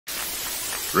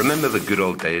Remember the good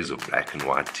old days of black and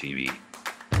white TV?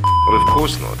 Well, of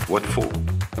course not. What for?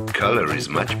 Color is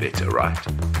much better, right?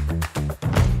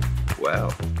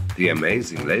 Well, the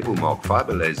amazing LabelMark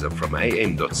Fiber Laser from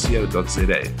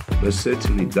am.co.za most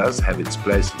certainly does have its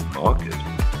place in the market.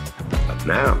 But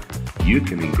now, you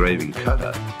can engrave in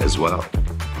color as well.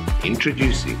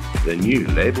 Introducing the new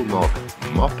LabelMark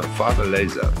Mopa Fiber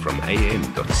Laser from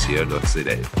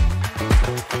am.co.za.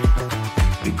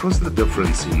 Because the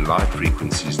difference in light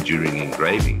frequencies during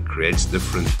engraving creates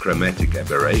different chromatic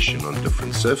aberration on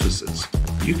different surfaces,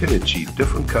 you can achieve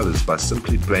different colors by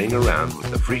simply playing around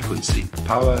with the frequency,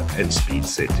 power and speed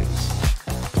settings.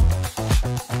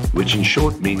 Which in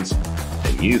short means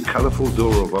a new colorful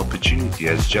door of opportunity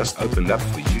has just opened up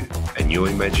for you and your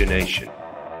imagination.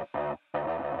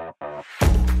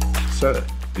 So,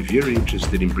 if you're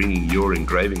interested in bringing your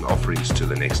engraving offerings to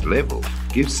the next level,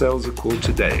 give sales a call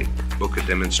today, book a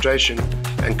demonstration,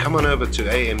 and come on over to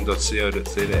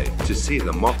am.co.za to see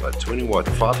the Mopa 20-watt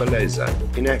fiber laser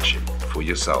in action for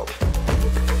yourself.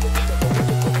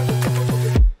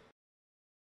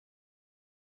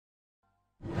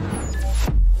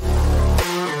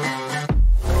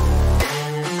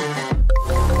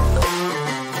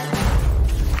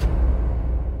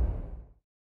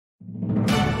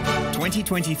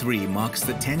 "2023 marks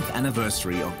the 10th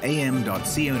anniversary of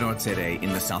am.co.za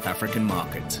in the South African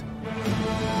market.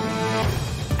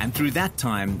 And through that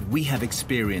time, we have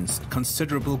experienced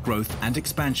considerable growth and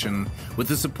expansion with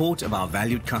the support of our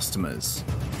valued customers.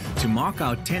 To mark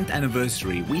our 10th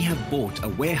anniversary, we have bought a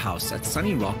warehouse at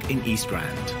Sunny Rock in East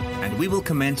Rand, and we will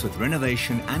commence with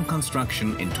renovation and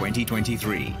construction in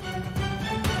 2023.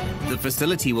 The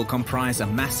facility will comprise a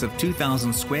massive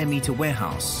 2,000 square meter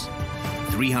warehouse,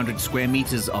 300 square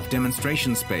meters of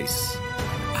demonstration space,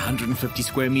 150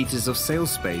 square meters of sales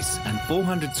space, and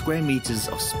 400 square meters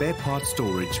of spare part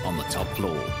storage on the top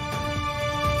floor.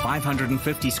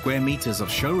 550 square meters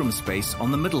of showroom space on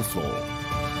the middle floor.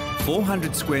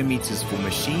 400 square meters for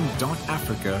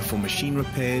Machine.Africa for machine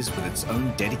repairs with its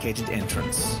own dedicated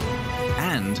entrance.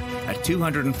 And a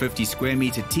 250 square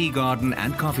meter tea garden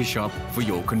and coffee shop for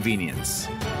your convenience.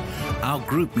 Our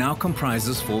group now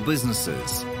comprises 4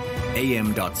 businesses.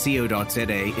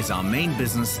 am.co.za is our main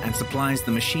business and supplies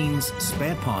the machines,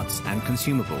 spare parts and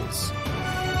consumables.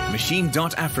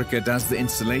 Machine.Africa does the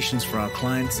installations for our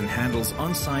clients and handles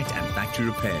on-site and factory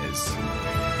repairs.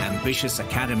 Ambitious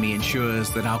Academy ensures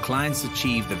that our clients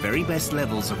achieve the very best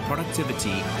levels of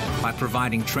productivity by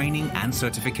providing training and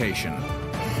certification.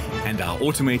 And our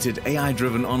automated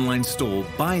AI-driven online store,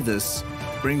 Buy This,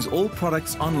 brings all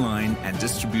products online and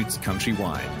distributes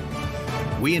countrywide.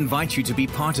 We invite you to be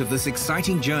part of this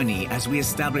exciting journey as we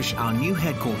establish our new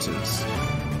headquarters.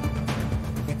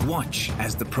 Watch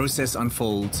as the process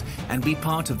unfolds and be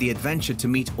part of the adventure to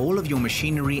meet all of your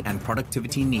machinery and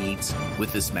productivity needs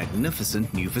with this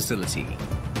magnificent new facility.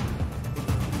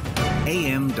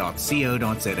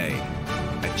 am.co.za.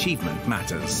 Achievement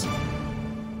matters.